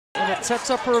And it sets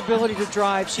up her ability to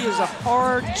drive. She is a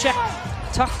hard check,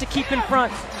 tough to keep in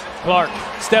front. Clark,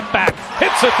 step back,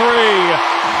 hits a three.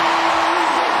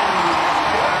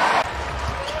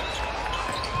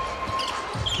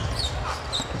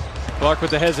 Clark with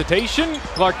the hesitation.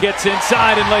 Clark gets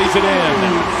inside and lays it in.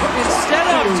 Instead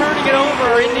of turning it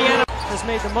over, Indiana has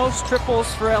made the most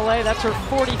triples for LA. That's her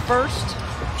 41st.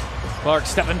 Clark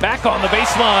stepping back on the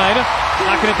baseline,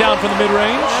 knocking it down from the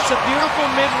mid-range. That's a beautiful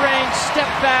mid-range step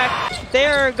back.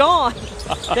 They're gone.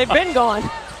 They've been gone.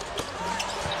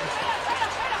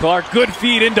 Clark, good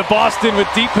feed into Boston with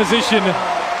deep position,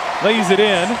 lays it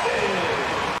in.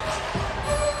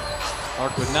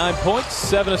 Clark with 9 points,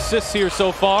 7 assists here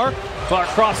so far. Clark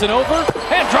crossing over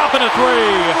and dropping a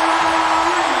three.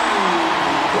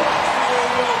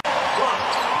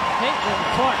 Caitlin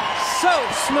Clark, so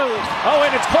smooth. Oh,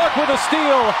 and it's Clark with a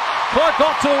steal. Clark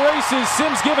off to the races.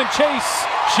 Sims giving chase.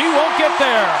 She won't get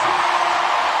there.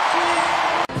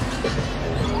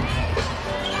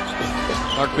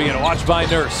 Clark being watched by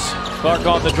Nurse. Clark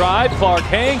on the drive. Clark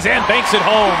hangs and banks it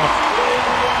home.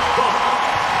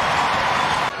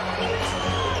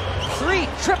 3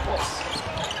 triples.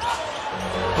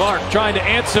 Clark trying to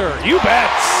answer. You bet.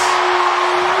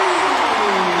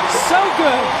 So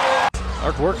good.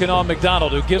 Clark working on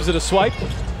McDonald, who gives it a swipe.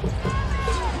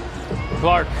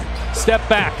 Clark, step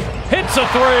back, hits a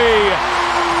three.